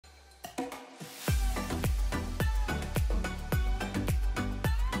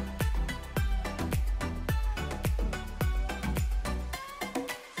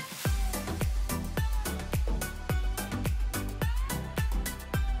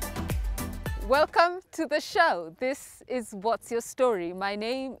Welcome to the show. This is What's Your Story? My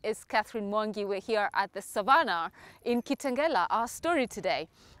name is Catherine Mwangi. We're here at the Savannah in Kitengela. Our story today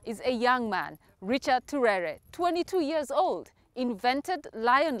is a young man, Richard Turere, 22 years old, invented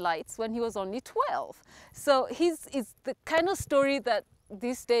lion lights when he was only 12. So he's the kind of story that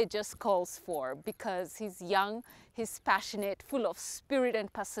this day just calls for, because he's young, he's passionate, full of spirit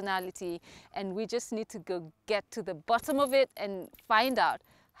and personality, and we just need to go get to the bottom of it and find out,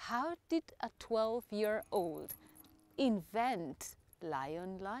 how did a 12-year-old invent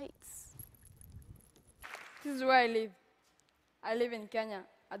lion lights? This is where I live. I live in Kenya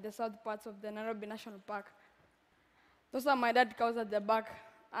at the south parts of the Nairobi National Park. Those are my dad's cows at the back,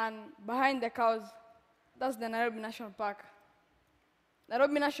 and behind the cows, that's the Nairobi National Park.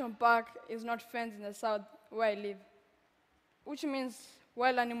 Nairobi National Park is not fenced in the south where I live, which means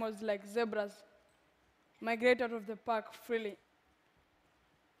wild animals like zebras migrate out of the park freely.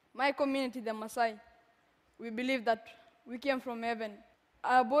 My community, the Maasai, we believe that we came from heaven.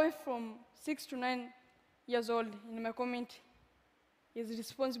 A boy from 6 to 9 years old in my community is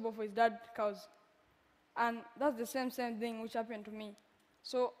responsible for his dad's cows. And that's the same thing which happened to me.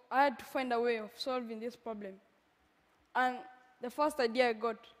 So I had to find a way of solving this problem. And the first idea I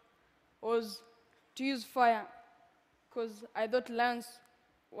got was to use fire, because I thought lions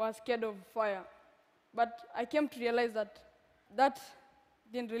were scared of fire. But I came to realize that that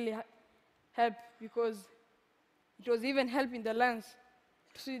didn't really help, because it was even helping the lions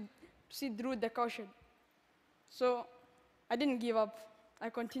to see through the caution. So I didn't give up. I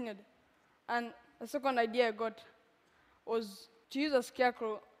continued. And the second idea I got was to use a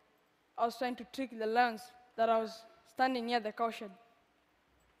scarecrow. I was trying to trick the lions that I was standing near the cow shed.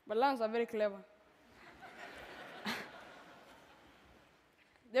 But lions are very clever.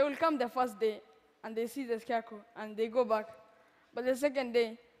 They will come the first day and they see the scarecrow and they go back. But the second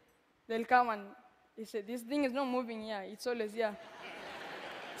day, they'll come and they say, this thing is not moving here, it's always here.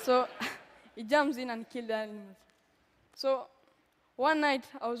 So it jumps in and kills the animals. So one night,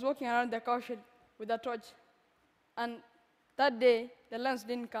 I was walking around the cow shed with a torch. And that day, the lions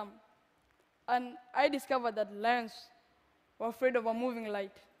didn't come. And I discovered that lions were afraid of a moving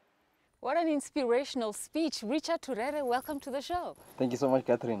light. What an inspirational speech. Richard Turere, welcome to the show. Thank you so much,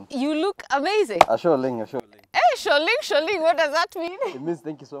 Catherine. You look amazing. Asholing. Hey, Sholing, what does that mean? It means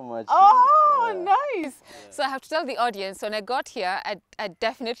thank you so much. Oh, nice. Yeah. So I have to tell the audience, when I got here, I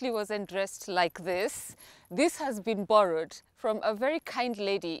definitely wasn't dressed like this. This has been borrowed from a very kind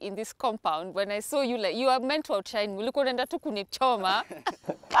lady in this compound. When I saw you, like, you are meant to outshine me. We don't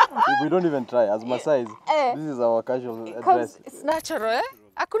even try. As Maasai, this is our casual dress. It's natural, eh?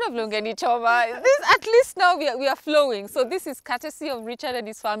 This, at least now we are flowing. So this is courtesy of Richard and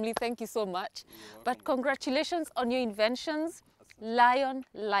his family. Thank you so much. But congratulations on your inventions, lion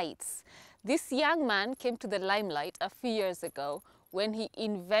lights. This young man came to the limelight a few years ago when he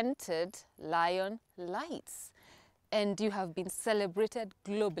invented lion lights. And you have been celebrated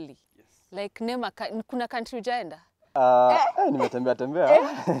globally. Yes. Like nema kuna country ujaenda?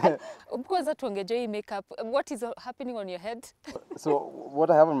 Nimetembea. Kwanza tuongeje makeup. What is happening on your head? So what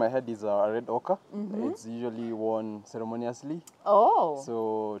I have on my head is a red ochre. It's usually worn ceremoniously. Oh.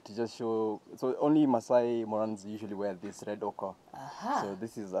 So to just show, so only Maasai Morans usually wear this red ochre. So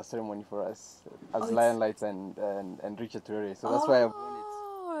this is a ceremony for us as lion lights and Richard Turere. So that's why I've worn it.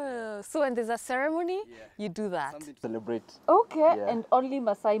 So when there's a ceremony, you do that. Something to celebrate. Okay, yeah. And only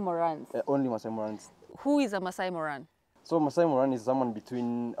Maasai Morans? Only Maasai Morans. Who is a Maasai Moran? So Maasai Moran is someone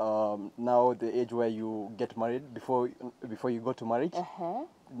between now the age where you get married, before you go to marriage.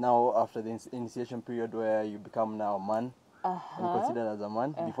 Now after the initiation period where you become now a man and considered as a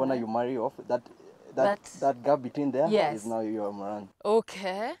man. Before now you marry off, that gap between there is now you're a Moran.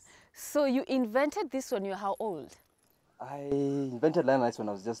 Okay. So you invented this when you were how old? I invented lion lights when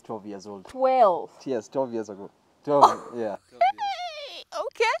I was just 12 years old. 12? Yes, 12 years ago. 12, yeah.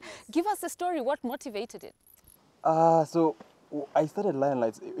 Okay. Give us a story. What motivated it? So I started lion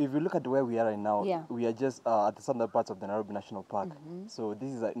lights. If you look at where we are right now, we are just at the southern parts of the Nairobi National Park. So this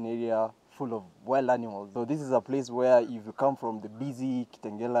is an area full of wild animals. So this is a place where if you come from the busy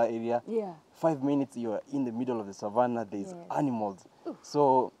Kitengela area, 5 minutes you're in the middle of the savannah, there's animals.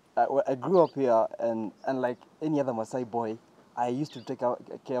 So I grew up here, and like any other Maasai boy, I used to take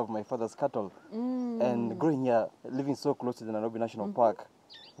care of my father's cattle. And growing here, living so close to the Nairobi National Park,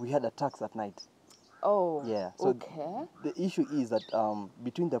 we had attacks at night. Oh, yeah. So the issue is that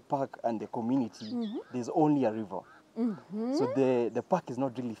between the park and the community, there's only a river. So the park is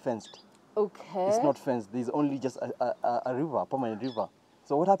not really fenced. Okay. It's not fenced. There's only just a river, a permanent river.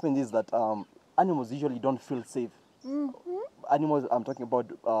 So what happens is that animals usually don't feel safe animals, I'm talking about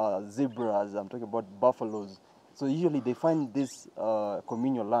zebras, I'm talking about buffaloes. So usually they find this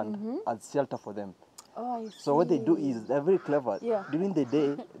communal land as shelter for them. Oh, I see. So what they do is they're very clever. Yeah. During the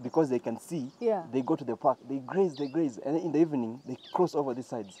day, because they can see, Yeah. they go to the park, they graze, and in the evening, they cross over these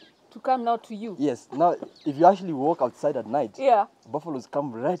sides. To come now to you. Yes. Now, if you actually walk outside at night, Yeah. buffaloes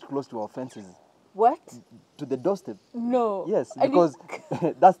come right close to our fences, What? to the doorstep. No. Yes, And because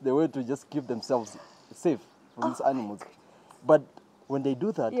that's the way to just keep themselves safe from these animals. But when they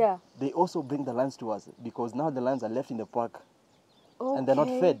do that, Yeah. they also bring the lions to us, because now the lions are left in the park Okay. and they're not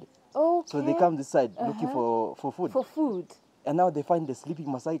fed. Okay. So they come this side looking for food. For food. And now they find the sleeping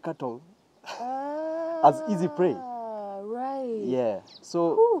Maasai cattle Ah, as easy prey. Right. Yeah.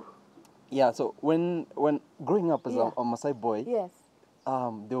 So Whew. yeah. So when growing up as Yeah. a Maasai boy, Yes.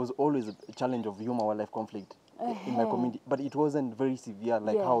 there was always a challenge of human-wildlife conflict in my community, but it wasn't very severe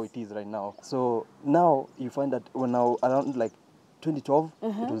like how Yes. it is right now. So now you find that when I around like 2012,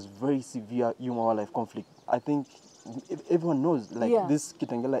 it was very severe human-wildlife conflict. I think everyone knows like Yeah. this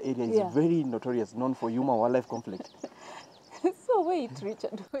Kitengela area is Yeah. very notorious, known for human-wildlife conflict. So wait,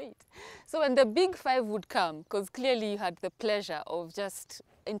 Richard, wait. So when the big five would come, because clearly you had the pleasure of just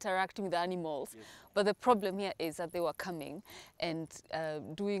interacting with the animals, but the problem here is that they were coming and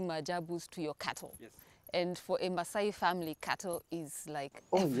doing majabus to your cattle. Yes. And for a Maasai family, cattle is like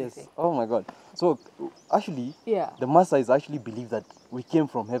Oh everything. yes. Oh my God. So actually, Yeah. the Maasais actually believe that we came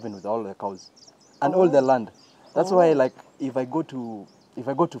from heaven with all the cows and all the land. That's why, like, if I go to,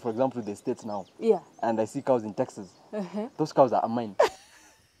 for example, the States now, Yeah. and I see cows in Texas, those cows are mine.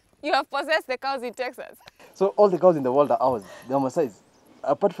 You have possessed the cows in Texas. So all the cows in the world are ours. They are Maasais.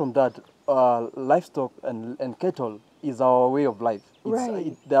 Apart from that, livestock and cattle is our way of life.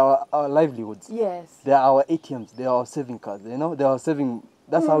 Right. They are our livelihoods. Yes. They are our ATMs. They are our saving cards. You know, they are saving.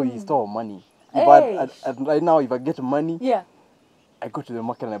 That's how we store money. If Hey. right now, if I get money, Yeah. I go to the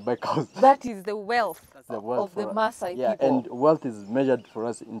market and I buy cows. That is the wealth, The wealth of the for Maasai yeah, people. and wealth is measured for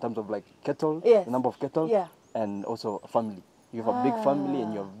us in terms of like cattle, Yes. the number of cattle, Yeah. and also a family. You have a big family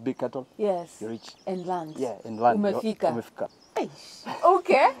and you have big cattle, Yes. you're rich. And land. Yeah, and land. Umefika. Umefika.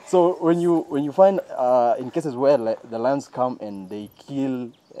 Okay. So when you find in cases where like, the lions come and they kill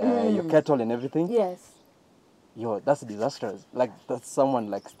your cattle and everything, Yes. that's disastrous. Like that's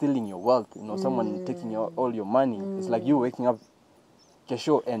someone like stealing your wealth. You know, someone taking all your money. It's like you waking up,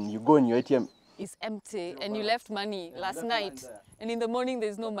 Kesho, and you go in your ATM. It's empty and you left money last night and in the morning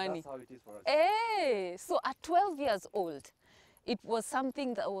there's no money. That's how it is for us. Hey, so at 12 years old, it was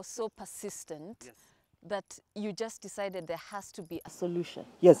something that was so persistent that you just decided there has to be a solution.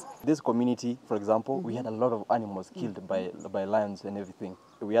 Yes, this community, for example, we had a lot of animals killed by lions and everything.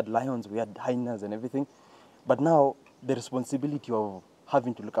 We had lions, we had hyenas and everything. But now the responsibility of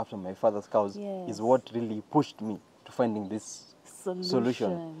having to look after my father's cows is what really pushed me to finding this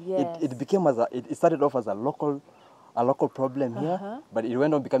solution. Yes. It became it started off as a local problem here, but it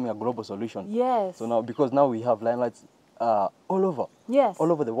went on becoming a global solution. Yes. So now, because now we have lion lights all over. Yes.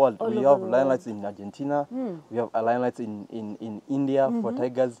 All over the world. All We over have the lion world. lights in Argentina. We have lion lights in India for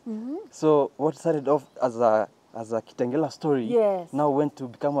tigers. So what started off as a Kitengela story now went to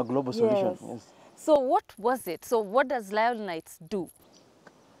become a global solution. Yes. So what was it? So what does Lion Lights do?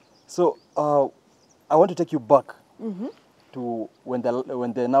 So I want to take you back to when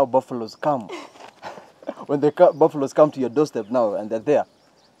the now buffaloes come. When the buffaloes come to your doorstep now and they're there,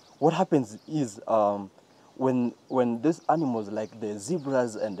 what happens is when these animals like the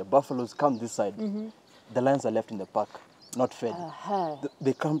zebras and the buffaloes come this side, the lions are left in the park, not fed.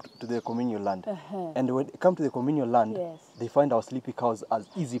 They come to the communal land. And when they come to the communal land, they find our sleepy cows as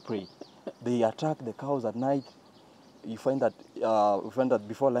easy prey. They attack the cows at night. You find that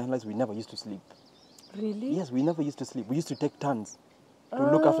before lion lights, we never used to sleep. Really? Yes, we never used to sleep. We used to take turns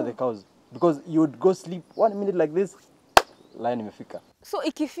to look after the cows. Because you would go sleep 1 minute like this, lion imefika. So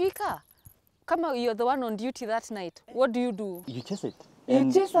ikifika, kama you're the one on duty that night, what do? You chase it. You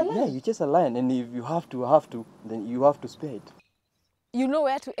chase a lion? Yeah, you chase a lion. And if you have to, then you have to spare it. You know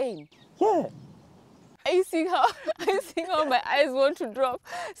where to aim? Yeah. I see how my eyes want to drop.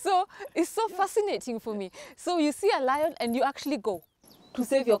 So it's so fascinating for me. So you see a lion and you actually go to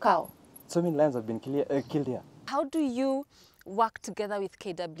save your cow. So many lions have been killed here. How do you work together with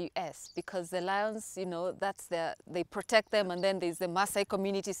KWS? Because the lions, you know, they protect them, and then there's the Maasai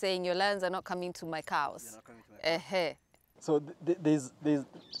community saying your lions are not coming to my cows. You're not coming to my cows. So there's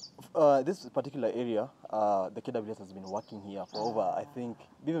this particular area the KWS has been working here for over, I think,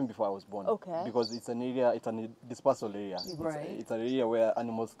 even before I was born. Okay. Because it's an area, it's a dispersal area. Right. It's an area where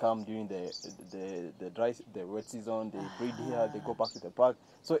animals come during the wet season. They breed here. They go back to the park.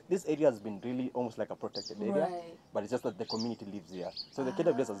 So this area has been really almost like a protected area. Right. But it's just that the community lives here. So the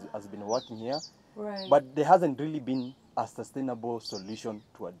KWS has been working here. Right. But there hasn't really been a sustainable solution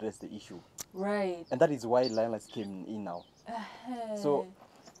to address the issue. Right. And that is why lioness came in now. So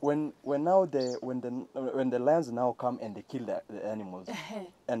when the lions now come and they kill the animals,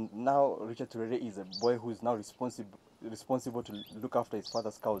 and now Richard Turere is a boy who is now responsible to look after his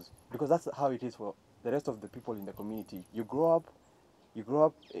father's cows, because that's how it is for the rest of the people in the community. You grow up.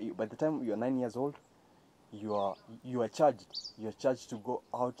 By the time you are 9 years old, you are charged. You are charged to go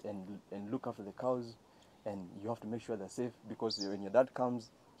out and look after the cows, and you have to make sure they're safe, because when your dad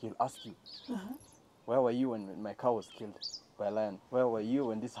comes, he'll ask you, where were you when my cow was killed by a lion? Where were you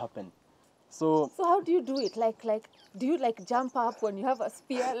when this happened? So how do you do it? Like, do you like jump up when you have a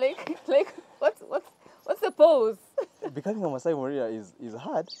spear? Like, what's the pose? becoming a Maasai warrior is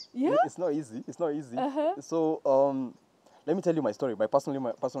hard. Yeah? It's not easy. It's not easy. So let me tell you my story.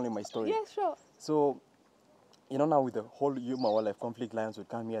 Personally my story. Yeah, sure. So, you know, now with the whole human wildlife conflict, lions would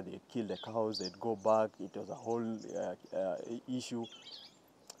come here, they'd kill the cows, they'd go back. It was a whole issue.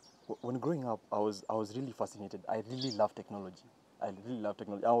 When growing up, I was really fascinated. I really loved technology.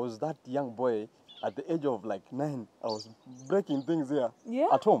 I was that young boy at the age of like 9. I was breaking things here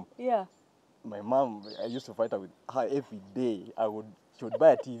at home. Yeah. My mom, I used to fight her with her every day. She would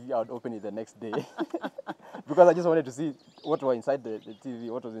buy a TV, I would open it the next day. Because I just wanted to see what was inside the TV,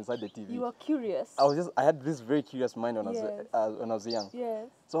 what was inside the TV. You were curious. I had this very curious mind when I was young. Yes.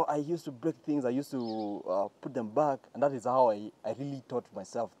 So I used to break things, I used to put them back, and that is how I really taught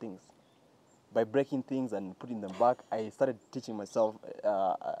myself things. By breaking things and putting them back, I started teaching myself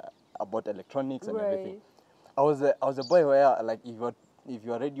about electronics and everything. I was a boy where, like, if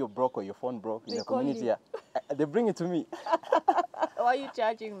your radio broke or your phone broke in the community, they bring it to me. Why are you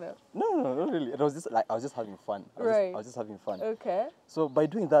charging them? No, not really. It was just like I was just having fun. I was just having fun. Okay. So by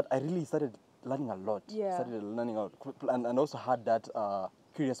doing that, I really started learning a lot. Yeah. Started learning out, and also had that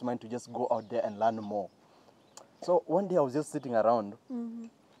curious mind to just go out there and learn more. So one day I was just sitting around,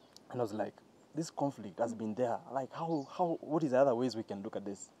 and I was like, this conflict has been there. Like, what is the other ways we can look at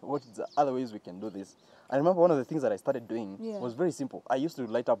this? What is the other ways we can do this? I remember one of the things that I started doing was very simple. I used to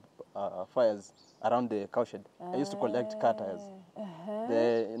light up fires around the cowshed. I used to collect car tires.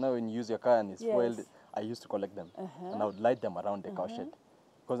 You know, when you use your car and it's spoiled, I used to collect them. And I would light them around the cowshed.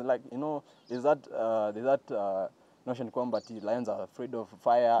 Because, like, you know, there's that notion that lions are afraid of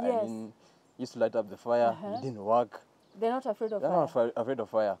fire. Yes. I mean, used to light up the fire. It didn't work. They're not afraid of They're fire? not afraid of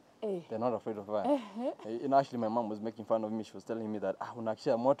fire. They're not afraid of fire. You know, actually, my mom was making fun of me. She was telling me that,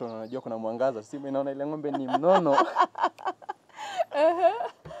 unakisha moto na unajua kuna mwangaza, simu inaona ile ng'ombe ni mnono.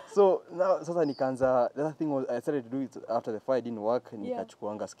 So now, sasa nikaanza, the other thing was, I started to do it after the fire didn't work.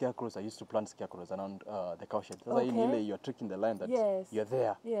 Nikachukuanga scarecrows. I used to plant scarecrows around the cowshed. Sasa you're tricking the lion that you're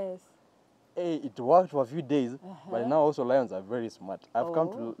there. Yes. It worked for a few days, but now also lions are very smart. I've come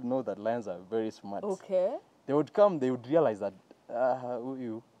to know that lions are very smart. Okay. They would come, they would realize that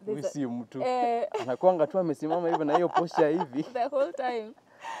huyu si mtu anakuanga tu amesimama hivi na hiyo posture hivi the whole time.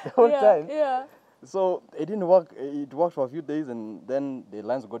 Yeah. So it didn't work. It worked for a few days, and then the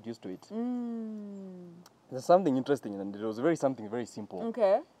lions got used to it. There's something interesting, and it was something very simple.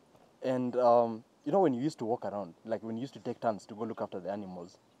 Okay. And you know, when you used to walk around, like when you used to take turns to go look after the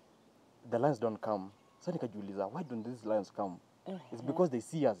animals, the lions don't come. So nikajiuliza, why don't these lions come? It's because they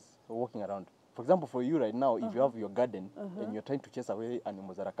see us walking around. For example, for you right now, if you have your garden and you're trying to chase away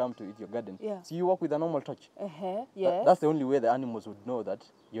animals that are come to eat your garden, so you walk with a normal torch. Yes. That's the only way the animals would know that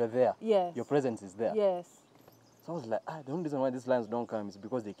you're there. Yes. Your presence is there. Yes. So I was like, the only reason why these lions don't come is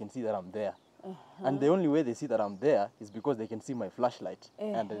because they can see that I'm there. And the only way they see that I'm there is because they can see my flashlight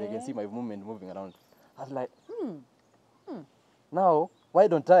and they can see my movement moving around. I was like, now, why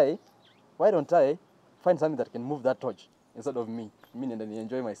don't I find something that can move that torch instead of me, meaning that I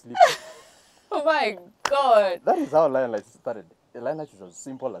enjoy my sleep. Oh my God. That is how lion lights started. The lion light is as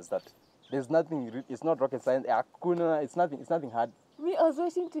simple as that. There's nothing, it's not rocket science, it's nothing hard. Me, I was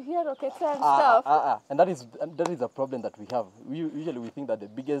waiting to hear rocket science stuff. And that is a problem that we have. Usually we think that the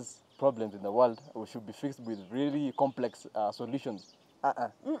biggest problems in the world should be fixed with really complex solutions.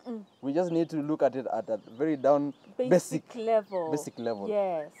 We just need to look at it at a very basic level. Basic level.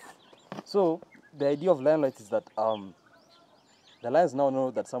 Yes. So the idea of lion light is that the lions now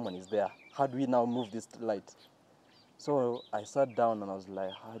know that someone is there. How do we now move this light? So I sat down and I was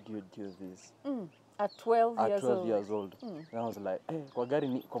like, how do you do this? At 12 at years 12 old. years old. And I was like, kwa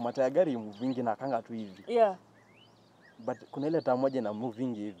gari kwa mata ya gari moving na kanga tu hivi. Yeah. But kuna ile taa moja na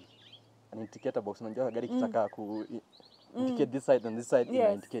moving hivi. An indicator box unajua gari kitaka ku indicate this side and this side,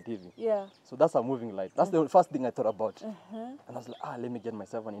 ina indicate hivi. Yeah. So that's a moving light. That's the first thing I thought about. And I was like, let me get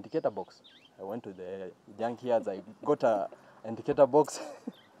myself an indicator box. I went to the junkyards, I got a indicator box.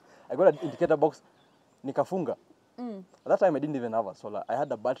 I got an indicator box, nikafunga. At that time I didn't even have a solar. I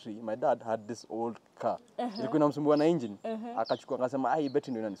had a battery. My dad had this old car. Ilikuwa inamsumbua na engine. Akachukua akasema, hii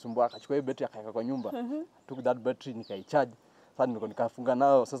battery ndio inanisumbua. Akachukua hii battery akaweka kwa nyumba. Took that battery nikaicharge. Sasa nilikuwa nikafunga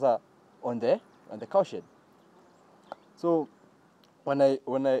nayo sasa on the cow shed. So when I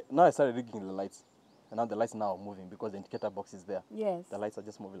now I started rigging the lights, and now the lights now are moving because the indicator box is there. Yes. The lights are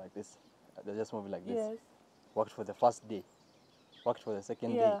just moving like this. They're just moving like this. Yes. Worked for the first day. Worked for the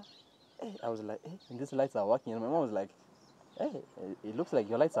second day. I was like, and these lights are working. And my mom was like, it looks like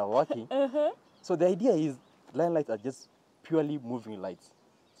your lights are working. So the idea is line lights are just purely moving lights.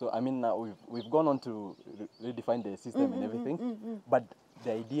 So I mean, now we've gone on to redefine the system and everything. But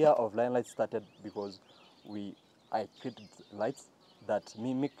the idea of line lights started because I created lights that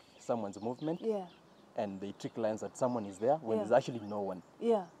mimic someone's movement. Yeah. And they trick lines that someone is there when there's actually no one.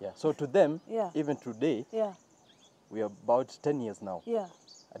 Yeah. Yeah. So to them, even today, we are about 10 years now. Yeah.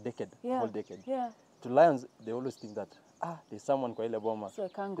 A decade, whole decade. Yeah. To lions, they always think that, there's someone kwa ile boma. So I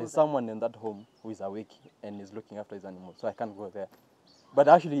can't go there's there. Someone in that home who is awake and is looking after his animals, so I can't go there. But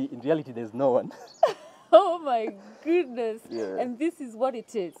actually, in reality, there's no one. Oh my goodness. Yeah. And this is what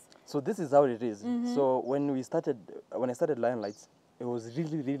it is. So this is how it is. So when I started Lion Lights, it was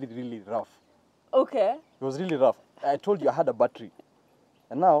really, really, really rough. Okay. It was really rough. I told you I had a battery.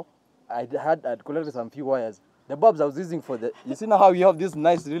 And now, I'd collected some few wires. The bulbs I was using you see now how you have this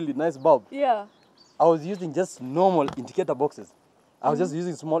nice, really nice bulb? Yeah. I was using just normal indicator boxes. I was just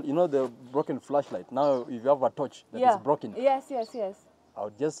using small, the broken flashlight. Now, if you have a torch that is broken. Yes. I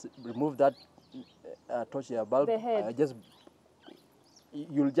would just remove that torch here, bulb. The head.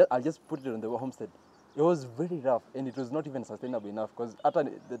 I'll just put it on the homestead. It was very rough, and it was not even sustainable enough because at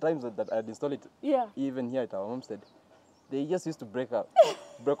the times that I had installed it, even here at our homestead, they just used to break off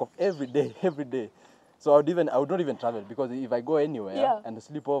every day. So I would not even travel because if I go anywhere and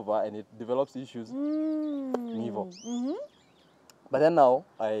sleep over and it develops issues, But then now,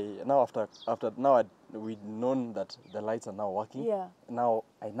 we'd known that the lights are now working. Yeah. Now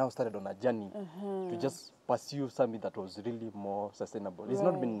I started on a journey to just pursue something that was really more sustainable. It's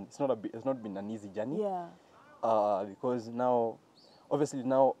not been an easy journey. Yeah. Because now, obviously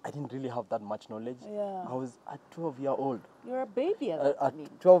now I didn't really have that much knowledge. Yeah. I was at 12-year-old. You're a baby at that time.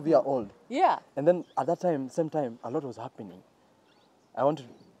 12-year-old. Yeah. And then at that time, same time, a lot was happening. I want to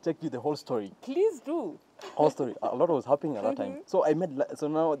take you the whole story. Please do. Whole story. A lot was happening at that time. So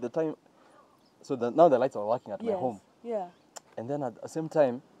now the lights are working at my home. Yeah. And then at the same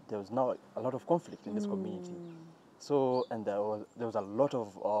time, there was now a lot of conflict in this community. So, and there was a lot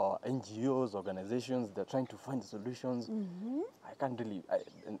of NGOs, organizations, they're trying to find solutions. I can't really,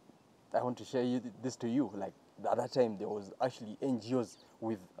 I want to share this to you. Like, at that time, there was actually NGOs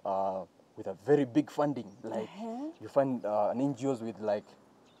with a very big funding. Like, you find NGOs with like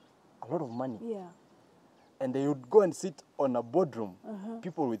a lot of money. Yeah. And they would go and sit on a boardroom,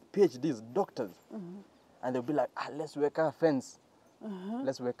 people with PhDs, doctors, and they'll be like, let's work our fence.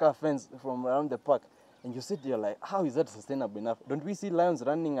 Let's work our fence from around the park. And you sit there like, how is that sustainable enough? Don't we see lions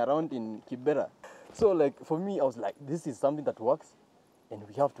running around in Kibera? So like, for me, I was like, this is something that works, and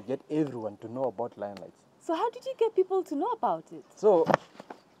we have to get everyone to know about lion lights. So how did you get people to know about it? So,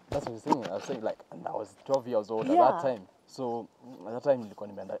 that's what I was saying, like, and I was 12 years old at that time. So at that time,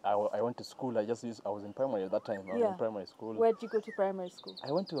 I went to school. I was in primary at that time. I was in primary school. Where did you go to primary school?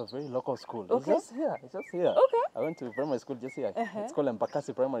 I went to a very local school. Okay. It's just here. Okay. I went to primary school just here. It's called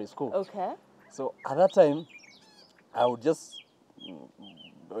Mbakasi Primary School. Okay. So at that time, I would just,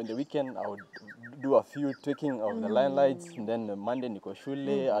 on the weekend, I would do a few tweaking of the line lights. And then Monday, niko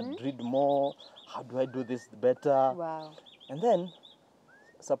shule, I'd read more. How do I do this better? Wow. And then,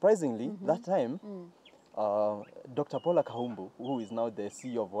 surprisingly, that time, Dr. Paula Kahumbu, who is now the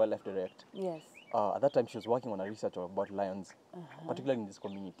CEO of Wildlife Direct, at that time she was working on a research about lions, particularly in this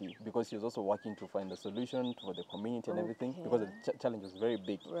community, because she was also working to find a solution for the community and everything, because the challenge was very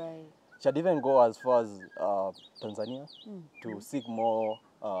big. Right. She had even go as far as Tanzania to seek more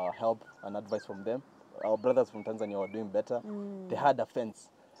help and advice from them. Our brothers from Tanzania were doing better. They had a fence.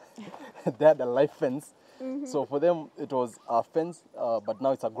 They had a live fence. So for them, it was a fence, but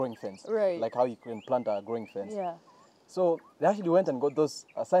now it's a growing fence. Right. Like how you can plant a growing fence. Yeah. So they actually went and got those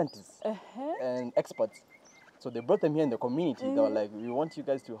scientists and experts So they brought them here in the community. They were like, we want you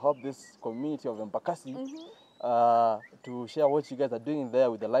guys to help this community of Embakasi to share what you guys are doing there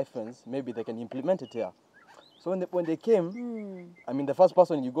with the life fence. Maybe they can implement it here. So when they came, I mean, the first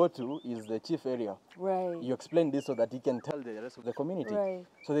person you go to is the chief area. Right. You explain this so that he can tell the rest of the community. Right.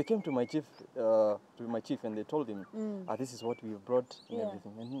 So they came to my chief, and they told him, this is what we've brought and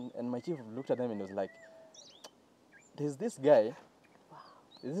everything. And my chief looked at them and was like, there's this guy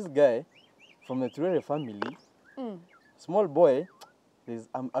from the Turere family, small boy.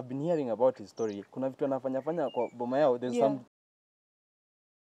 I've been hearing about his story. Kuna vitu anafanya kwa boma yao. There's some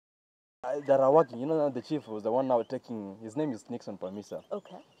that are working. You know, now the chief was the one now taking. His name is Nixon Pamisa.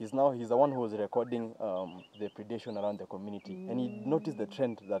 Okay. He's the one who was recording the predation around the community, and he noticed the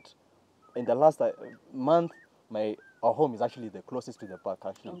trend that in the last month, our home is actually the closest to the park.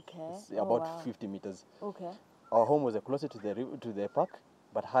 Actually, Okay. it's about 50 meters. Okay. Our home was the closest to the park,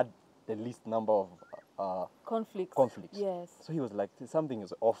 but had the least number of conflicts. Yes. So he was like, something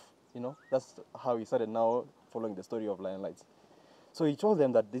is off. You know, that's how he started now following the story of Lion Lights. So he told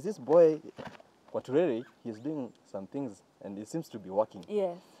them that this boy, Kwaturere, he's doing some things and it seems to be working.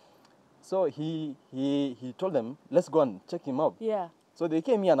 Yes. So he told them, let's go and check him out. Yeah. So they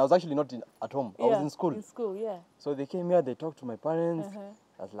came here and I was actually not at home. I was in school. In school, yeah. So they came here, they talked to my parents.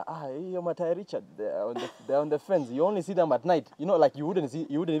 I was like, you're Matai Richard. They're on the fence. You only see them at night. You know, like you wouldn't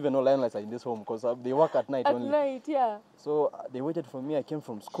even know lion lights are in this home because they work at night only. At night, yeah. So they waited for me. I came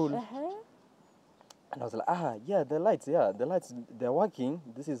from school. And I was like, yeah, the lights, they're working.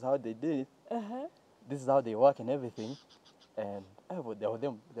 This is how they did it. This is how they work and everything. And they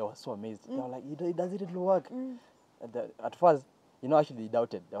were so amazed. They were like, does it really work? And at first, actually they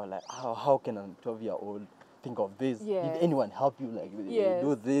doubted. They were like, how can a 12-year-old think of this? Yes. Did anyone help you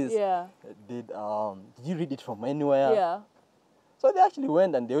do this? Yeah. Did you read it from anywhere? Yeah. So they actually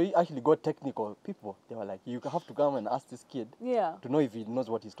went and they actually got technical people. They were like, you have to come and ask this kid to know if he knows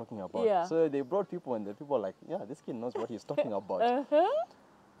what he's talking about. Yeah. So they brought people and the people were like, yeah, this kid knows what he's talking about.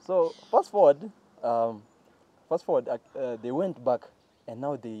 So fast forward, they went back and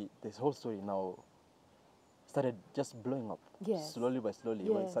now this whole story now started just blowing up. Yes. Slowly by slowly.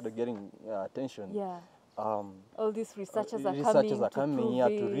 It started getting attention. Yeah. All these researchers are coming here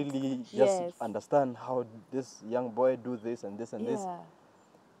to really just understand how this young boy do this and this and this.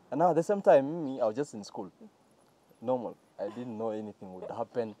 And now at the same time, I was just in school, normal. I didn't know anything would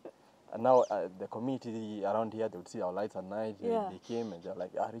happen. And now the community around here, they would see our lights at night. They came and they're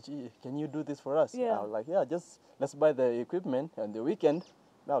like, Richie, can you do this for us? I was like, just let's buy the equipment and the weekend,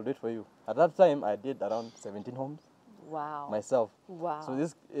 I'll do it for you. At that time, I did around 17 homes. Wow. Myself. Wow. So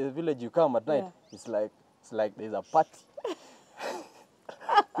this village, you come at night, it's like there's a party.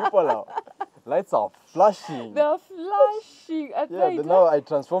 Lights are flashing. They're flashing at night. Yeah, now I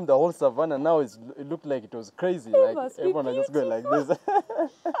transformed the whole savannah. Now it looked like it was crazy. Like everyone was just going like this.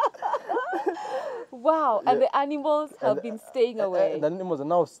 Wow, and the animals have been staying away. The animals are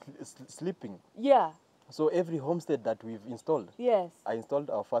now sleeping. Yeah. So every homestead that we've installed, I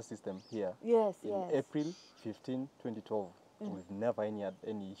installed our first system here. Yes, in April 15, 2012. We've never had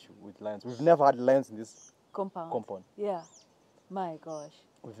any issue with lions. We've never had lions in this compound. Yeah. My gosh.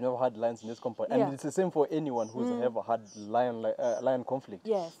 We've never had lions in this compound. And it's the same for anyone who's ever had lion conflict.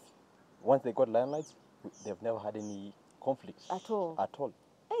 Yes. Once they got lion lights, they've never had any conflict. At all? At all.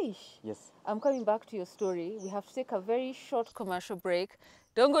 Eish. Yes. I'm coming back to your story. We have to take a very short commercial break.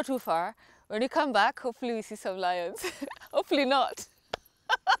 Don't go too far. When you come back, hopefully we see some lions. Hopefully not.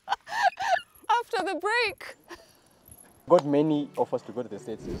 After the break. Got many offers to go to the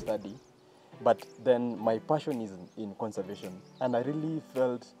States to study, but then my passion is in conservation, and I really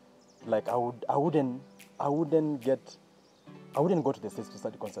felt like I wouldn't go to the States to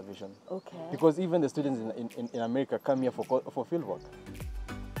study conservation. Okay. Because even the students in America come here for field work.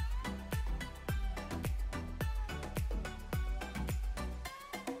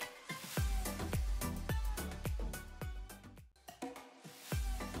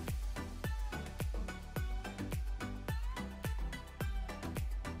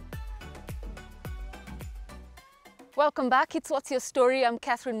 Welcome back. It's What's Your Story? I'm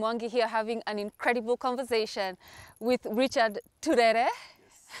Catherine Mwangi here having an incredible conversation with Richard Turere. Yes.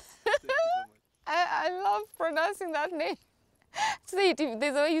 Thank you so much. I love pronouncing that name. Say it,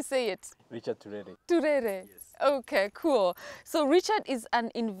 there's a way you say it. Richard Turere. Turere. Yes. Okay, cool. So Richard is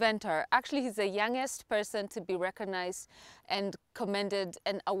an inventor. Actually, he's the youngest person to be recognized and commended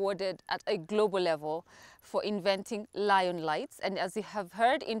and awarded at a global level for inventing lion lights. And as you have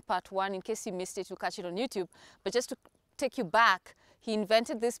heard in part 1, in case you missed it, you'll catch it on YouTube. But just to take you back, he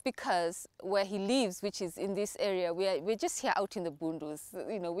invented this because where he lives, which is in this area, we're just here out in the Bundus.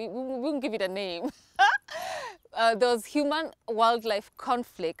 You know, we won't give it a name. there was human-wildlife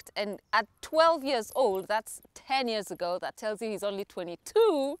conflict, and at 12 years old, that's 10 years ago, that tells you he's only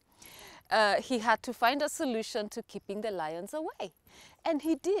 22, he had to find a solution to keeping the lions away. And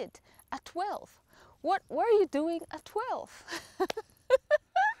he did at 12. What were you doing at 12?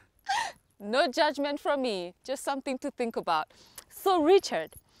 No judgment from me, just something to think about. So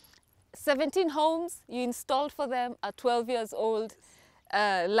Richard, 17 homes you installed for them at 12 years old.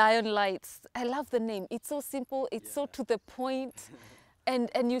 Lion Lights. I love the name. It's so simple. It's so to the point.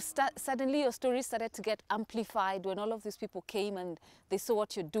 And you suddenly your story started to get amplified when all of these people came and they saw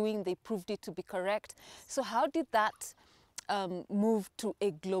what you're doing. They proved it to be correct. So how did that move to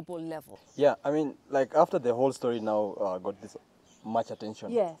a global level? Yeah, I mean, like after the whole story now got this much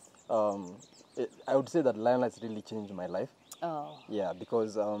attention. Yes. I would say that Lion Lights really changed my life. Oh. Yeah,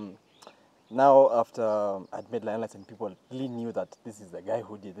 because now after I'd made Lion Lights and people really knew that this is the guy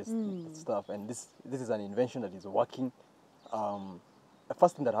who did this stuff, and this is an invention that is working. The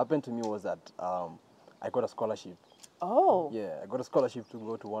first thing that happened to me was that I got a scholarship. Oh. Yeah, I got a scholarship to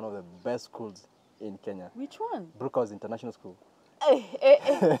go to one of the best schools in Kenya. Which one? Brookhouse International School.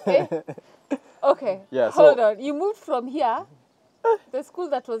 Okay. Yeah, hold on. You moved from here, the school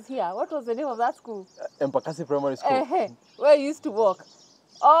that was here. What was the name of that school? Empakasi Primary School. Where you used to walk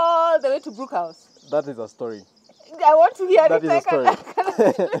all the way to Brookhouse. That is a story. I want to hear that it. That is a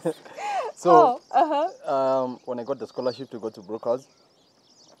story. So, oh, when I got the scholarship to go to Brookhouse,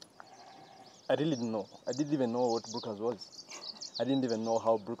 I really didn't know. I didn't even know what Brookhouse was. I didn't even know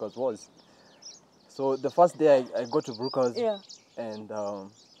how Brookhouse was. So the first day I got to Brookhouse, and I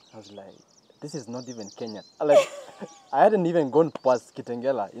was like, this is not even Kenya. Like, I hadn't even gone past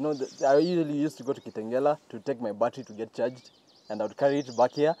Kitengela. You know, I usually used to go to Kitengela to take my battery to get charged, and I would carry it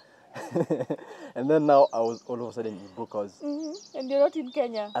back here. And then now I was all of a sudden in Brookhouse. And you're not in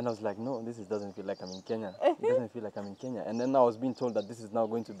Kenya. And I was like, no, doesn't feel like I'm in Kenya. It doesn't feel like I'm in Kenya. And then I was being told that this is now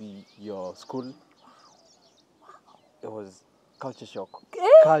going to be your school. It was culture shock.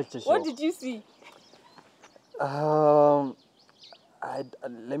 Culture shock. What did you see? Let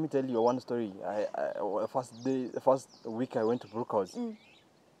me tell you one story. The first week I went to Brookhouse,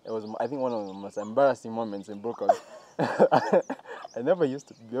 it was, I think, one of the most embarrassing moments in Brookhouse. I never used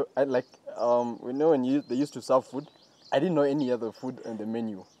to go, you know, when they used to serve food, I didn't know any other food on the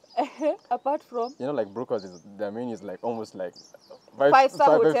menu. Apart from? You know, like Brookhouse, their menu is like almost like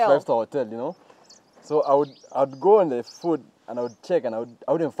five-star hotel, you know. So I would go on the food and I would check and I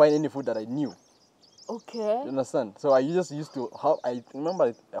wouldn't find any food that I knew. Okay. You understand? So I just used to, I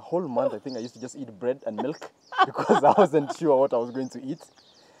remember a whole month, I think I used to just eat bread and milk because I wasn't sure what I was going to eat.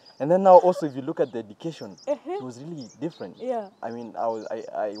 And then now also, if you look at the education, it was really different. Yeah. I mean,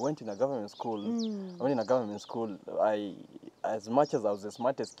 I went in a government school. I went in a government school. As much as I was the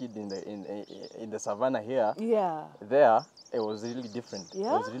smartest kid in the savannah here, there it was really different.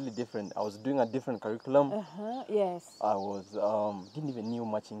 Yeah? It was really different. I was doing a different curriculum. Yes. I was didn't even knew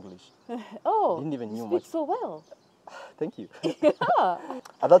much English. Oh, didn't even knew you much. speak so well. Thank you. Yeah.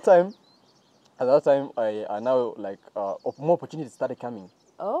 At that time, I now like more opportunities started coming.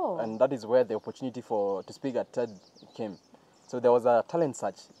 Oh. And that is where the opportunity to speak at TED came. So there was a talent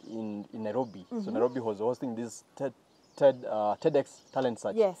search in Nairobi. So Nairobi was hosting this TEDx talent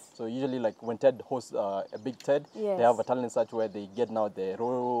search. Yes. So usually, like when TED hosts a big TED, they have a talent search where they get now the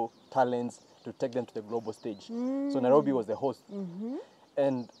raw talents to take them to the global stage. So Nairobi was the host.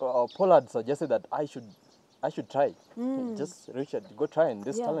 And Paul had suggested that I should try. Just Richard, go try in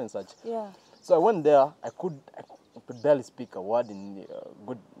this talent search. Yeah. So I went there. I could barely speak a word in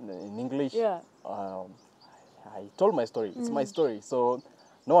English. Yeah. I told my story. It's my story. So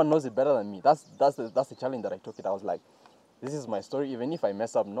no one knows it better than me. That's the challenge that I took it. I was like, this is my story. Even if I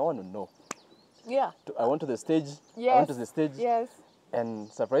mess up, no one will know. Yeah. I went to the stage. Yes. I went to the stage. Yes. And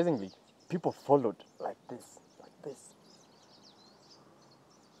surprisingly, people followed like this.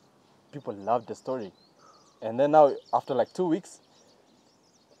 People loved the story. And then now, after like 2 weeks,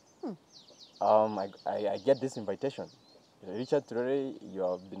 I get this invitation. Richard, today you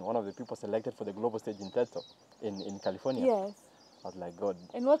have been one of the people selected for the global stage in TED Talk in California. Yes. I was like, God.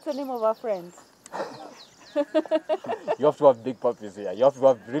 And what's the name of our friends? You have to have big puppies here. You have to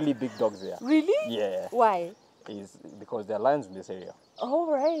have really big dogs here. Really? Yeah. Why? It's because there are lions in this area.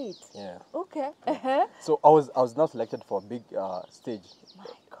 Oh, right. Yeah. Okay. So I was now selected for a big stage. My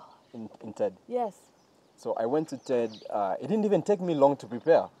God. In TED. Yes. So I went to TED. It didn't even take me long to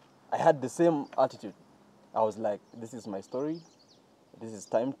prepare. I had the same attitude. I was like, this is my story. This is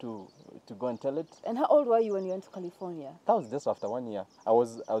time to go and tell it. And how old were you when you went to California? That was just after 1 year. I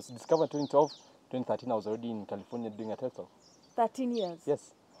was discovered 2012, 2013. I was already in California doing a TED Talk. 13 years?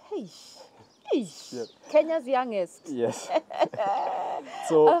 Yes. Hey. Yeah. Kenya's youngest. Yes.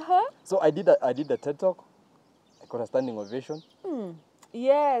 So I did a TED talk. I got a standing ovation.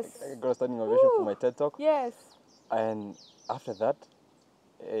 Yes. I got a standing ovation for my TED talk. Yes. And after that,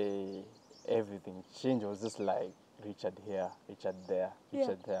 everything changed. It was just like Richard here, Richard there,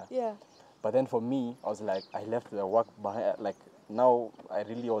 Richard there. Yeah. But then for me, I was like, I left the work behind. Like now, I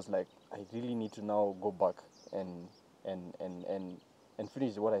really was like, I really need to now go back and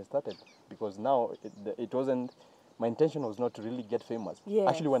finish what I started, because now it wasn't. My intention was not to really get famous. Yes.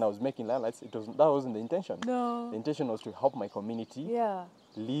 Actually, when I was making landlights, that wasn't the intention. No. The intention was to help my community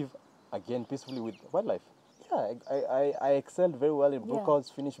live again peacefully with wildlife. Yeah, I excelled very well in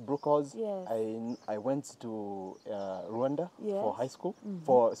Brookhouse, finished Brookhouse. Yes. I went to Rwanda for high school,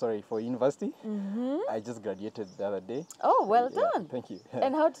 for university. I just graduated the other day. Oh, well done. Thank you.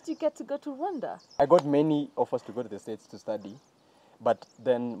 And how did you get to go to Rwanda? I got many offers to go to the States to study, but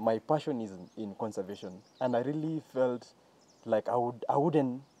then my passion is in conservation, and I really felt like I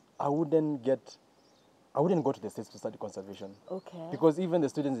wouldn't go to the States to study conservation. Okay. Because even the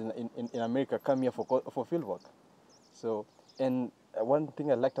students in America come here for field work. So, and one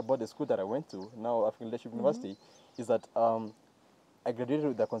thing I liked about the school that I went to, now African Leadership University, is that I graduated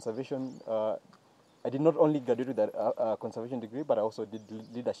with the conservation. I did not only graduate with a conservation degree, but I also did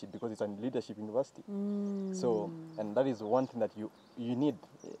leadership, because it's a leadership university. So, and that is one thing that you need.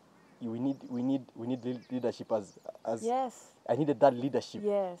 We need leadership as yes. I needed that leadership.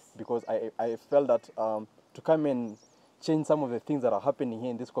 Yes. Because I felt that to come and change some of the things that are happening here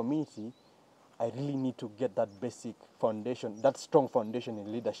in this community, I really need to get that basic foundation, that strong foundation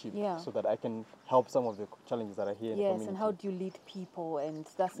in leadership, so that I can help some of the challenges that are here in the community. Yes, and how do you lead people, and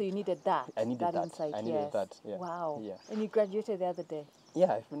that's so you needed that. I needed that. Insight. I needed that. Yeah. Wow. Yeah. And you graduated the other day.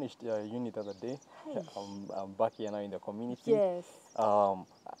 Yeah, I finished uni the other day. I'm back here now in the community. Yes.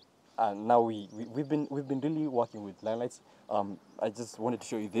 And now we've been really working with limelights. I just wanted to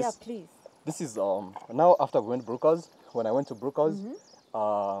show you this. Yeah, please. This is now after we went to Brookhouse. When I went to Brookhouse,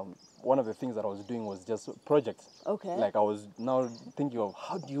 one of the things that I was doing was just projects. Okay. Like I was now thinking of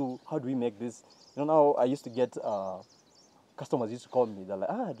how do we make this. You know, now I used to get customers used to call me. They're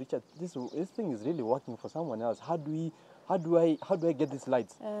like, Richard, this thing is really working for someone else. How do I get these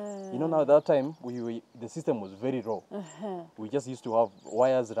lights? You know, now that time the system was very raw. We just used to have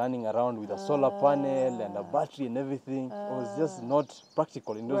wires running around with a solar panel and a battery and everything. It was just not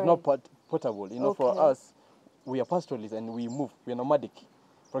practical. It was not portable. You know, for us, we are pastoralists and we move. We are nomadic.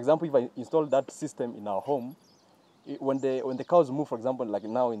 For example, if I install that system in our home, when the cows move, for example, like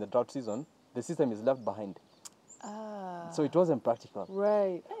now in the drought season, the system is left behind. So it wasn't practical.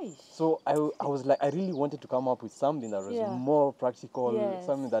 Right. So I was like, I really wanted to come up with something that was more practical,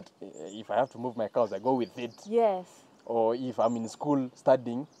 something that if I have to move my cows, I go with it. Yes. Or if I'm in school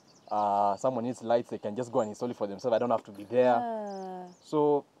studying, someone needs lights, they can just go and install it for themselves. I don't have to be there.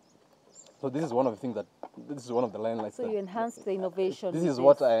 So this is one of the things this is one of the line lights. So you enhanced the innovation. This is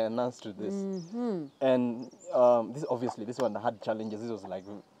what I enhanced to this. And this obviously, this one had challenges.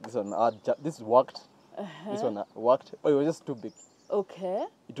 This worked. This one worked, but it was just too big. Okay.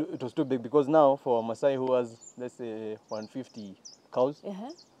 It was too big because now for Maasai who has, let's say, 150 cows,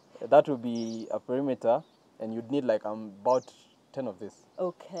 that would be a perimeter, and you'd need like about 10 of this.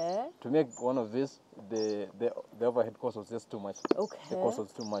 Okay. To make one of this, the overhead cost was just too much. Okay. The cost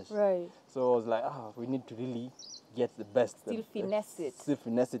was too much. Right. So I was like, we need to really get the best. Still finesse it. Still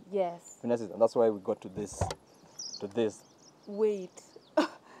finesse it. Yes. Finesse it, and that's why we got to this. Wait.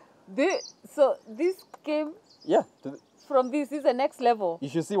 So this came. Yeah. From this is the next level. You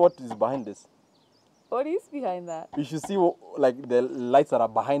should see what is behind this. What is behind that? You should see like the lights that are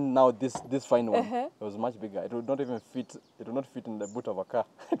behind now. This fine one. It was much bigger. It would not even fit. It would not fit in the boot of a car.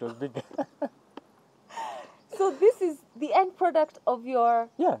 It was bigger. So this is the end product of your.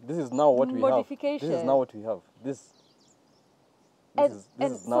 Yeah. This is now what we have. Modification. This is now what we have. This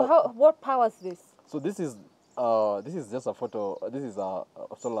is now. So what powers this? So this is just a photo. This is a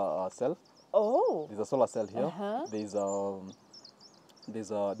solar cell. Oh. There's a solar cell here. This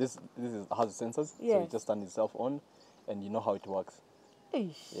has sensors. Yes. So it just turns itself on, and you know how it works.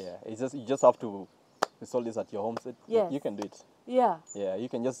 Eesh. Yeah. You just have to install this at your home set. Yes. You can do it. Yeah. Yeah. You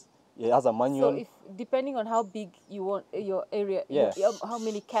can just. It has a manual. So depending on how big you want your area, how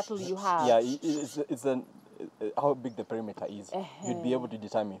many cattle you have. Yeah. It's how big the perimeter is. You'd be able to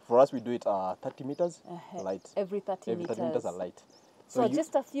determine. For us, we do it 30 meters light. Every 30 meters are light. So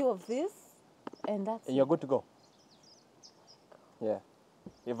just a few of this, and you're good to go. Yeah.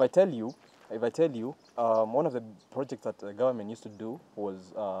 If I tell you, one of the projects that the government used to do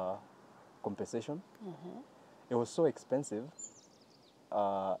was compensation. It was so expensive.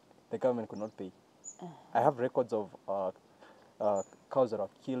 the government could not pay. I have records of cows that were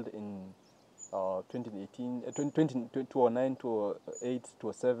killed in 2018, 2009, 2008,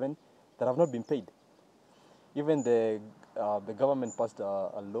 2007 that have not been paid. Even the government passed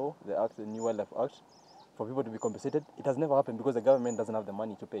a law, the New Wildlife Act, for people to be compensated. It has never happened because the government doesn't have the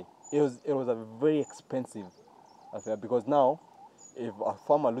money to pay. It was a very expensive affair, because now, if a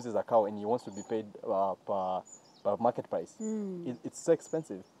farmer loses a cow and he wants to be paid per market price, it's so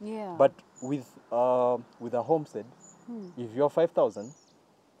expensive. Yeah. But with a homestead, if you're 5,000,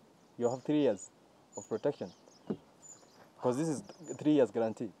 you have 3 years of protection, because this is 3 years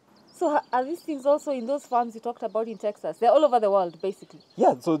guarantee. So are these things also in those farms you talked about in Texas? They're all over the world, basically.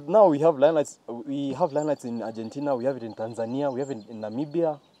 Yeah, so now we have limelights. We have limelights in Argentina, we have it in Tanzania, we have it in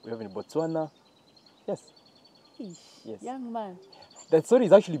Namibia, we have it in Botswana. Yes. Eesh, Yes. young man. That story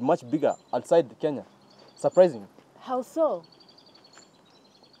is actually much bigger outside Kenya. Surprising. How so?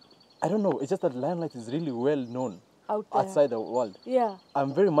 I don't know. It's just that limelight is really well known Out there. outside the world. Yeah.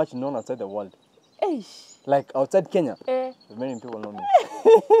 I'm very much known outside the world. Eesh. Like outside Kenya, Eh. many people know me.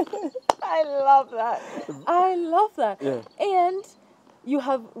 I love that. I love that. Yeah. And you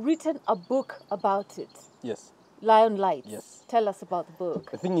have written a book about it. Yes. Lion Lights. Yes. Tell us about the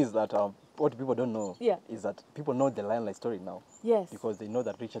book. The thing is that what people don't know Yeah. is that people know the Lion Light story now. Yes. Because they know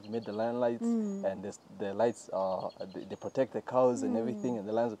that Richard made the Lion Lights, and the lights they protect the cows and everything, and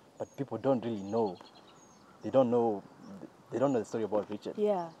the lions. But people don't really know. They don't know the story about Richard.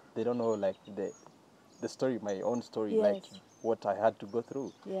 Yeah. They don't know like the story, my own story, Yes. like what I had to go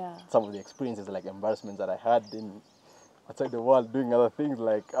through. Yeah. Some of the experiences, like embarrassments that I had in outside the world, doing other things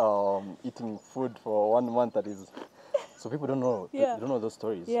like eating food for 1 month. That is, so people don't know. Yeah. They don't know those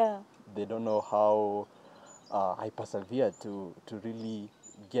stories. Yeah. They don't know how I persevered to really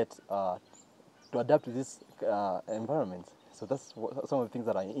get to adapt to this environment. So that's some of the things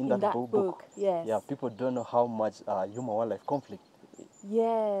that are in that book. Yes. Yeah, people don't know how much human-wildlife conflict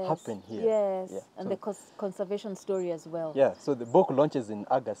Yes. happen here. Yes. Yeah. And So- the conservation story as well. Yeah, so the book launches in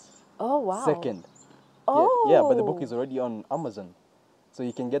August Oh, wow. 2nd. Oh. Yeah, but the book is already on Amazon. So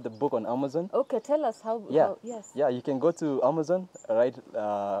you can get the book on Amazon. Okay, tell us how. Yeah. How, yes. Yeah, you can go to Amazon, write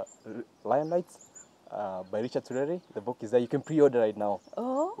Lion Lights by Richard Turere. The book is there. You can pre-order right now.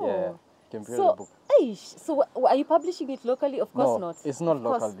 Oh. Yeah, you can pre-order So, the book. so are you publishing it locally? Of course No, not. it's not Of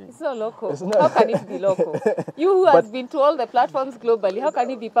course, locally. It's not local. It's not- How can it be local? You who has But- been to all the platforms globally, how can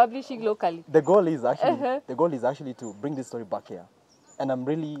you be publishing locally? The goal is actually to bring this story back here, and I'm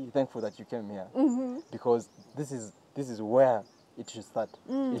really thankful that you came here because this is where it should start.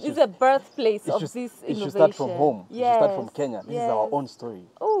 It It's should- a birthplace of should- this It innovation. should start from home. It should start from Yes, Kenya. This is our yes. own story.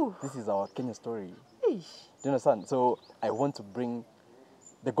 Oh, This is our Kenya story. eesh. Do you understand? So I want to bring.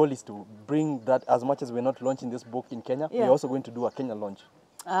 The goal is to bring that. As much as we're not launching this book in Kenya, Yeah. we're also going to do a Kenya launch.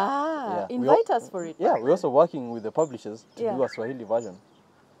 Ah, Yeah, we invite us for it. Yeah, we're also working with the publishers to Yeah. do a Swahili version.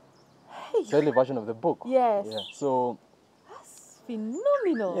 Hey, Swahili version of the book. Yes. Yeah. So that's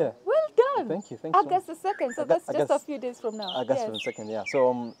phenomenal. Yeah. Well done. Thank you, thank you. August the 2nd, so August- that's just a August- few days from now. August Yes. 2nd, yeah.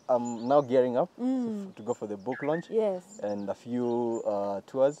 So I'm now gearing up to go for the book launch Yes. and a few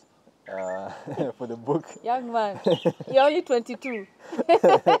tours for the book. Young man, you're only 22.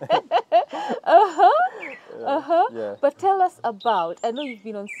 Yeah. But tell us about, I know you've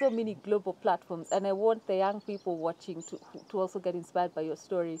been on so many global platforms, and I want the young people watching to also get inspired by your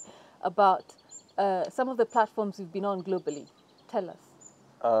story about some of the platforms you've been on globally. Tell us.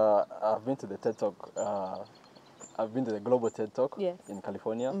 I've been to the TED Talk. I've been to the Global TED Talk Yes. in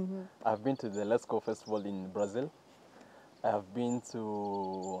California. I've been to the Let's Go Festival in Brazil. I've been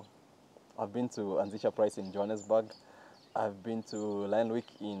to Anzisha Prize in Johannesburg. I've been to Lion Week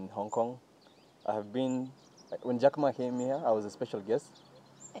in Hong Kong. I've been, when Jack Ma came here, I was a special guest.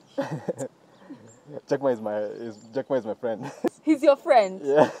 Jack Ma is my friend. He's your friend.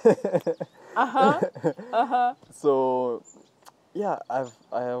 Yeah. Uh-huh. So, yeah, I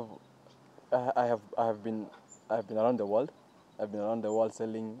have been around the world. I've been around the world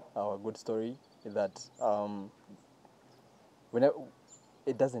selling our good story. That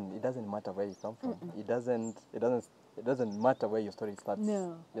it doesn't matter where you come from. It doesn't matter where your story starts.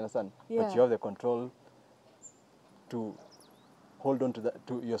 No. You understand? Yeah. But you have the control to hold on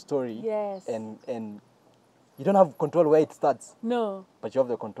to your story. Yes. And you don't have control where it starts, No. but you have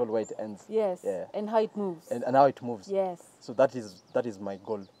the control where it ends. Yes. Yeah. And how it moves. And how it moves. Yes. So that is my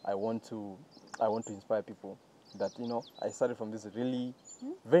goal. I want to inspire people that, I started from this really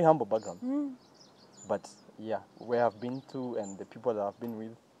very humble background. But yeah, where I've been to and the people that I've been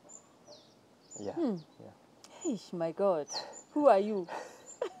with. Yeah. Yeah. Eesh, my God. Who are you?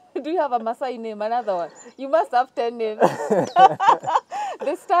 Do you have a Maasai name, another one? You must have 10 names.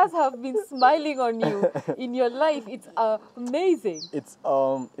 The stars have been smiling on you in your life. It's amazing. It's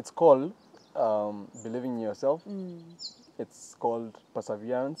called believing in yourself. It's called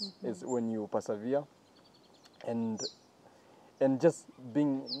perseverance. It's when you persevere, and just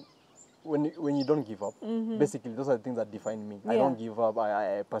being when you don't give up. Basically, those are the things that define me. I don't give up.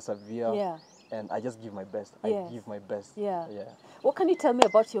 I persevere. Yeah. And I just give my best. Yes. I give my best. Yeah. Yeah. What can you tell me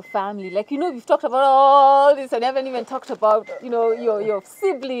about your family? Like, we've talked about all this and haven't even talked about, your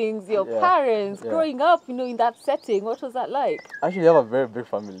siblings, your parents, growing up, in that setting. What was that like? Actually, I have a very big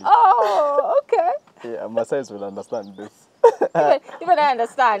family. Oh, okay. Yeah, Maasai will understand this. Even I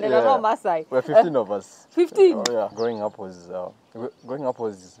understand, and I'm not Maasai. We're 15 of us. 15? Oh, yeah. Growing up was,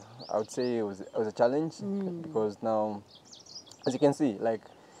 I would say it was a challenge because now, as you can see, like,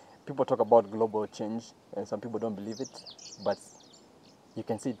 people talk about global change and some people don't believe it, but you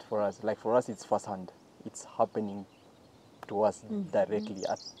can see it for us. Like for us, it's firsthand. It's happening to us directly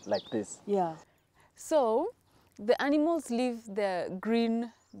like this. Yeah. So the animals leave the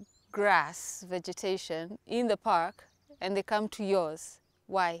green grass vegetation in the park and they come to yours.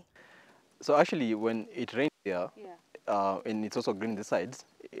 Why? So actually, when it rains here, and it's also green this side,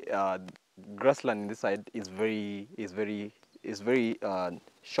 grassland in this side is very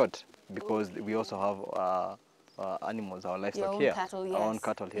short because we also have animals, our livestock here, cattle, our own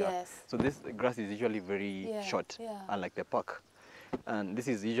cattle here. Yes. So this grass is usually very short, unlike the park. And this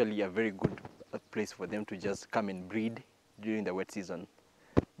is usually a very good place for them to just come and breed during the wet season.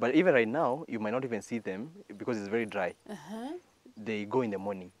 But even right now, you might not even see them because it's very dry. They go in the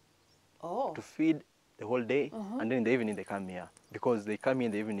morning to feed the whole day, and then in the evening they come here. Because they come here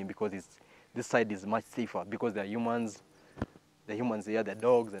in the evening because this side is much safer because there are humans. The humans here, the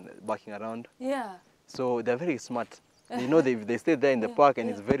dogs and barking around. Yeah. So they're very smart. They know if they stay there in the park and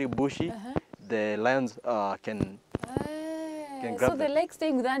it's very bushy, the lions can grab them. So they like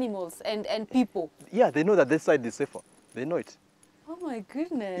staying with animals and people. Yeah, they know that this side is safer. They know it. Oh my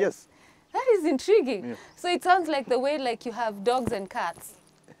goodness. Yes. That is intriguing. Yeah. So it sounds like the way like you have dogs and cats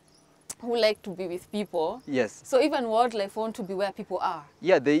who like to be with people. Yes. So even wildlife want to be where people are.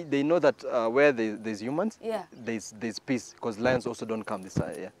 Yeah, they know that where there's humans, yeah, there's peace because lions also don't come this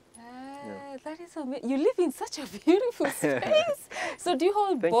side. Yeah. That is amazing. You live in such a beautiful space. So do you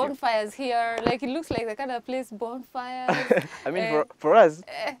hold bonfires here? Like it looks like the kind of place bonfires. I mean, for us,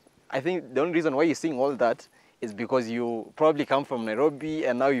 I think the only reason why you're seeing all that is because you probably come from Nairobi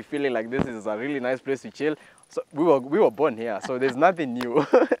and now you're feeling like this is a really nice place to chill. So we were born here, so there's nothing new.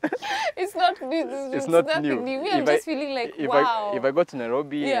 It's not nothing new. I'm just feeling like, wow. If I go to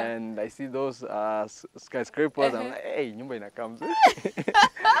Nairobi and I see those skyscrapers, I'm like, hey, nyumba inacomes.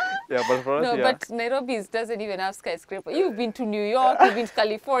 Yeah, but for us, but Nairobi doesn't even have skyscrapers. You've been to New York, you've been to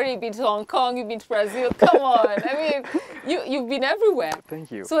California, you've been to Hong Kong, you've been to Brazil. Come on. I mean, you've been everywhere.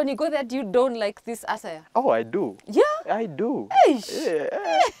 Thank you. So when you go there, you don't like this attire? Oh, I do. Yeah? I do. Yeah.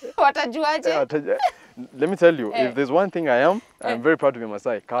 Watajuaje? Let me tell you, if there's one thing I'm very proud to be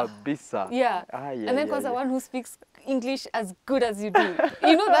Maasai. Kabisa. Yeah. And then because the one who speaks English as good as you do.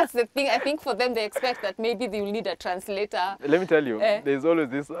 You know, that's the thing. I think for them, they expect that maybe they will need a translator. Let me tell you, there's always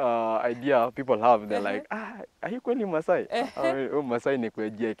this idea people have. They're like, are you calling Maasai? Oh, Maasai ni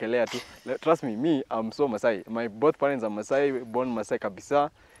kuekelea tu. Trust me, I'm so Maasai. My both parents are Maasai, born Maasai kabisa.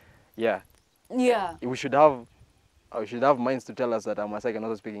 Yeah. Yeah. We should have minds to tell us that a Maasai can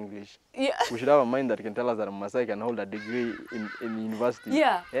also speak English. Yeah. We should have a mind that can tell us that a Maasai can hold a degree in university.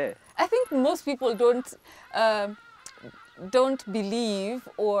 Yeah. Yeah. I think most people don't believe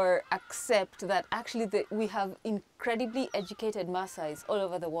or accept that actually we have incredibly educated Maasais all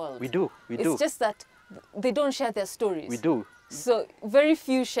over the world. We do. It's just that they don't share their stories. We do. So very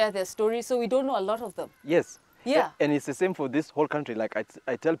few share their stories, so we don't know a lot of them. Yes. Yeah. And it's the same for this whole country. Like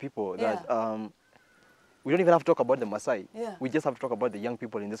I tell people that we don't even have to talk about the Maasai. Yeah. We just have to talk about the young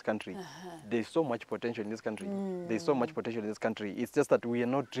people in this country. There's so much potential in this country. There's so much potential in this country. It's just that we are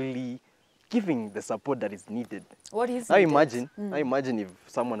not really giving the support that is needed. What is now needed? Imagine if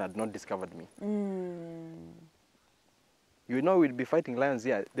someone had not discovered me. You know, we'd be fighting lions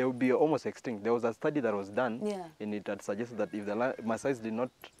here. They would be almost extinct. There was a study that was done, and it had suggested that if the Maasais did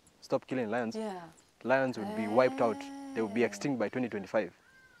not stop killing lions, lions would be wiped out. They would be extinct by 2025.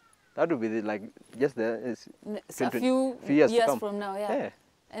 That would be just a few years from now, yeah.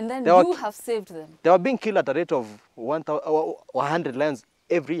 And then you have saved them. They were being killed at a rate of 100 lions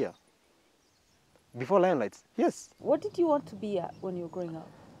every year. Before lion lights, yes. What did you want to be at when you were growing up?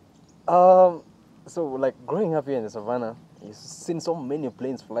 So like growing up here in the savannah, you've seen so many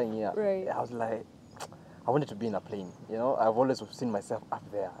planes flying here. Right. I was like, I wanted to be in a plane. You know, I've always seen myself up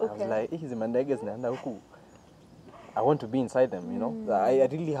there. Okay. I was like, hizi mandeges naenda huku I want to be inside them, you know. I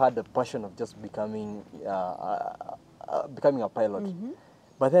really had the passion of just becoming a pilot.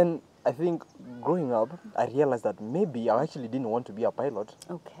 But then I think growing up, I realized that maybe I actually didn't want to be a pilot.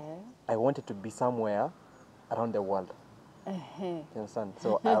 Okay. I wanted to be somewhere around the world. You understand?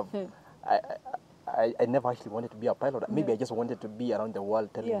 So I never actually wanted to be a pilot. Maybe I just wanted to be around the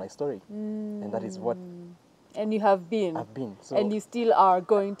world telling my story. And that is what And you have been. I've been. So, and you still are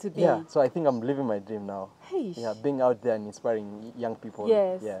going to be. Yeah, so I think I'm living my dream now. Hey. Yeah, being out there and inspiring young people.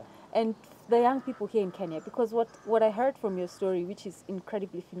 Yes. Yeah. And the young people here in Kenya, because what I heard from your story, which is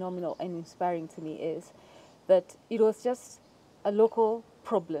incredibly phenomenal and inspiring to me, is that it was just a local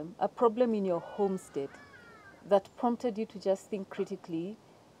problem, a problem in your home state that prompted you to just think critically,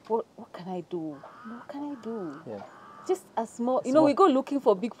 what can I do? What can I do? Yeah. Just a small, you know, we go looking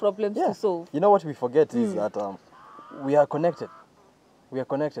for big problems to solve. You know what we forget is that we are connected. We are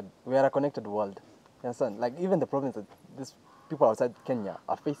connected. We are a connected world. You understand? Like even the problems that these people outside Kenya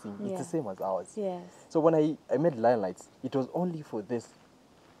are facing, it's the same as ours. Yes. So when I made Lion Lights, it was only for this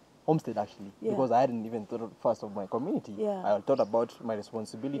homestead actually, because I hadn't even thought first of my community. I thought about my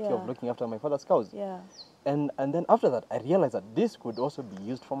responsibility of looking after my father's cows. And then after that, I realized that this could also be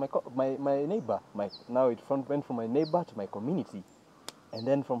used for my neighbor. Now it went from my neighbor to my community. And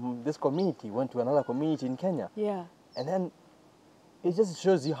then from this community, went to another community in Kenya. And then it just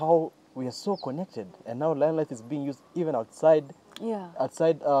shows you how we are so connected. And now Lion Light is being used even outside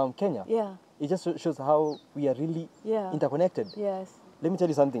Kenya. It just shows how we are really interconnected. Let me tell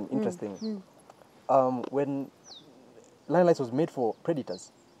you something interesting. When Lion Lights was made for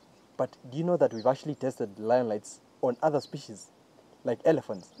predators, but do you know that we've actually tested Lion Lights on other species, like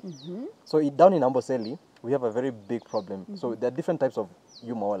elephants? So down in Amboseli, we have a very big problem. So there are different types of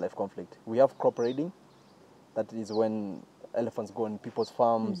human-wildlife conflict. We have crop raiding, that is when elephants go on people's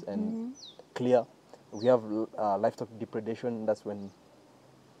farms and clear. We have livestock depredation, that's when,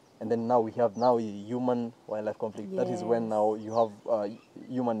 and then now we have human wildlife conflict. That is when now you have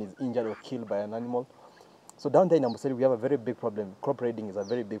human is injured or killed by an animal. So down there in Amboseli, we have a very big problem. Crop raiding is a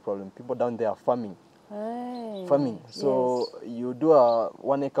very big problem. People down there are farming. Farming. So you do a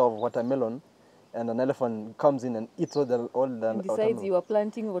 1 acre of watermelon, and an elephant comes in and eats all the and decides watermelon. You are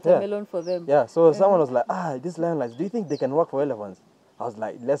planting watermelon for them. So someone was like, these Lion Lights, do you think they can work for elephants? I was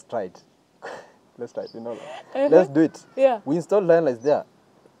like, let's try it. Let's try it, you know. Let's do it. We installed Lion Lights there.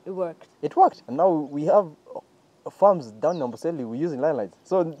 It worked. It worked. And now we have farms down in Amboseli, we're using Lion Lights.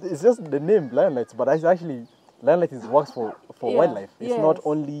 So it's just the name Lion Lights, but actually Lion Light works for wildlife. It's not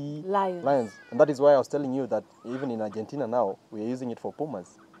only lions. And that is why I was telling you that even in Argentina now, we're using it for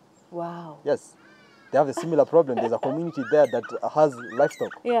pumas. Wow. Yes. They have a similar problem. There's a community there that has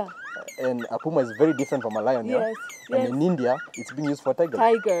livestock. And a puma is very different from a lion. And in India, it's being used for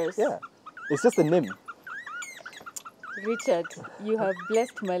tigers. It's just a name. Richard, you have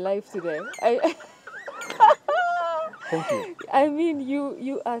blessed my life today. Thank you. I mean,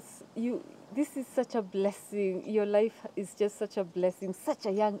 this is such a blessing. Your life is just such a blessing, such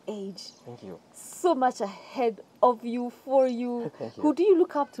a young age. Thank you. So much ahead of you, for you. Thank you. Who do you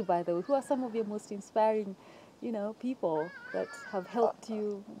look up to, by the way? Who are some of your most inspiring, people that have helped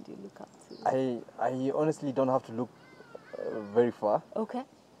you? Who do you look up to? I honestly don't have to look very far. Okay.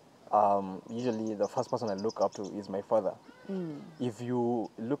 Usually the first person I look up to is my father. If you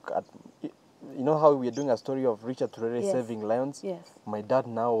look at, you know how we are doing a story of Richard Turere saving lions? My dad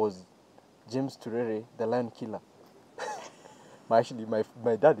now was James Turere, the lion killer. My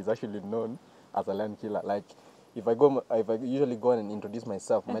dad is actually known as a lion killer. Like, if I usually go and introduce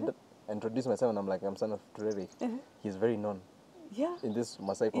myself, and I'm like, I'm son of Turere. He's very known in this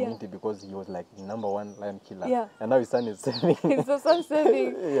Maasai community because he was like #1 lion killer. And now his son is saving. His son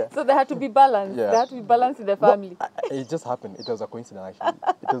saving. So they had to be balanced. They had to be balanced in the family. No, it just happened. It was a coincidence,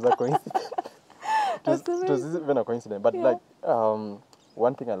 actually. It was a coincidence. It was even a coincidence. But like,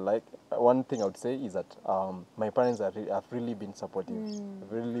 one thing I would say is that my parents have really been supportive.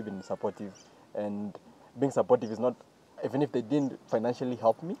 Really been supportive, and being supportive is not, even if they didn't financially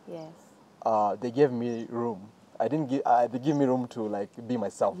help me. They gave me room. They give me room to like be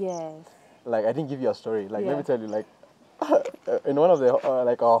myself. Like, I didn't give you a story. Like, let me tell you, like, in one of the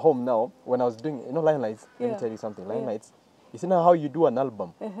like our home now, when I was doing Lion Lights. Let me tell you something. Lion Lights. You see now how you do an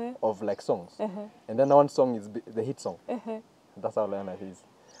album of like songs, and then one song is the hit song. That's how Lion Lights is.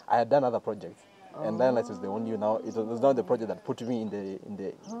 I had done other projects, and Lion Lights was the only now. It was not the project that put me in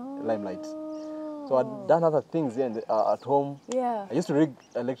the limelight. So I'd done other things at home. I used to rig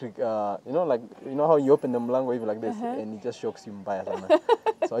electric. Like how you open the mlango wave like this, and it just shocks you by.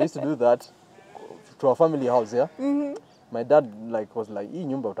 So I used to do that to a family house. My dad was like, "Hii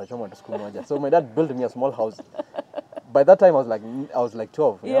nyumba utachoma tu siku moja." So my dad built me a small house, by that time I was like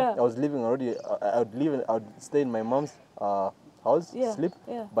 12. Yeah. I was living already. I would stay in my mom's house, sleep,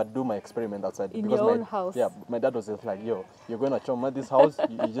 but do my experiment outside. In your own house. Yeah, my dad was just like, yo, you're going to Choma this house,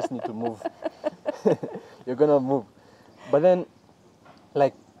 you just need to move. You're going to move. But then,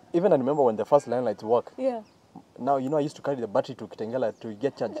 like, even I remember when the first line lights work. Yeah. Now, I used to carry the battery to Kitengela to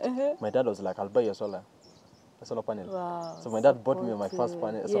get charged. My dad was like, I'll buy you a solar panel. Wow, so my dad bought me my first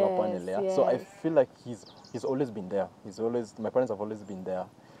solar panel. Yeah. Yes. So I feel like he's always been there. My parents have always been there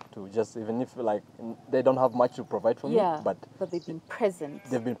to just, even if like they don't have much to provide for me, but they've been present.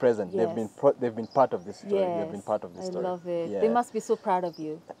 They've been present. Yes. They've been part of this story. Yes. They've been part of this story. I love it. Yeah. They must be so proud of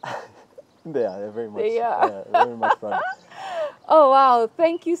you. They're very much. Yeah, very much proud. Oh, wow.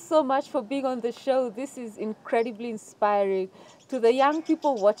 Thank you so much for being on the show. This is incredibly inspiring. To the young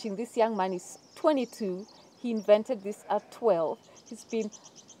people watching, this young man is 22. He invented this at 12. He's been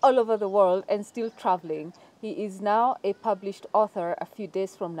all over the world and still traveling. He is now a published author a few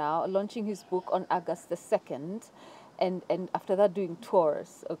days from now, launching his book on August the 2nd. And after that, doing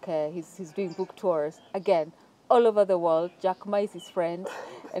tours, okay? He's doing book tours. Again, all over the world. Jack Ma is his friend,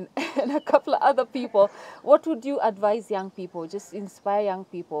 and a couple of other people. What would you advise young people, just inspire young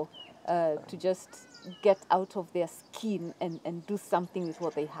people to just get out of their skin and do something with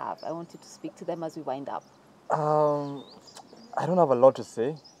what they have? I want you to speak to them as we wind up. I don't have a lot to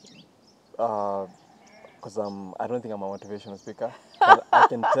say because I don't think I'm a motivational speaker. But I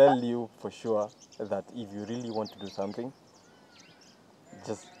can tell you for sure that if you really want to do something,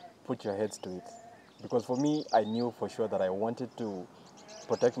 just put your heads to it. Because for me, I knew for sure that I wanted to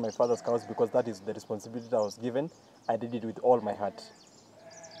protect my father's cows because that is the responsibility I was given. I did it with all my heart.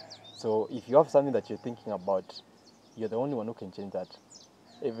 So if you have something that you're thinking about, you're the only one who can change that.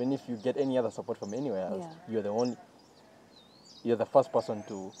 Even if you get any other support from anywhere else, you're the first person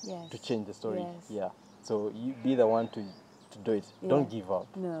to change the story. Yes. Yeah. So you be the one to do it. Yeah. Don't give up.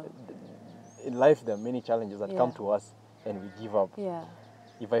 No. In life, there are many challenges that come to us and we give up. Yeah.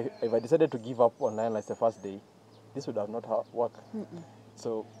 If I decided to give up on line lights the first day, this would have not worked.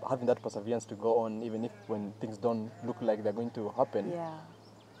 So having that perseverance to go on, even if when things don't look like they're going to happen,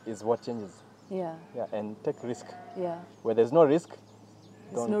 is what changes. Yeah. Yeah, and take risk. Yeah. Where there's no risk,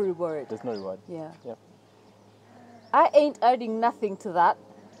 there's no reward. There's no reward. Yeah. Yeah. I ain't adding nothing to that.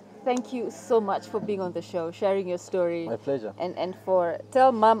 Thank you so much for being on the show, sharing your story. My pleasure. And for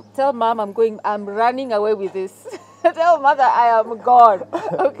tell mom I'm running away with this. Tell mother I am God.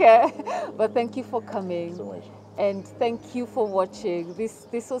 Okay. But thank you for coming. So much. And thank you for watching. This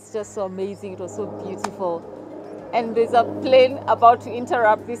was just so amazing. It was so beautiful. And there's a plane about to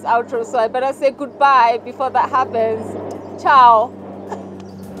interrupt this outro, so I better say goodbye before that happens. Ciao.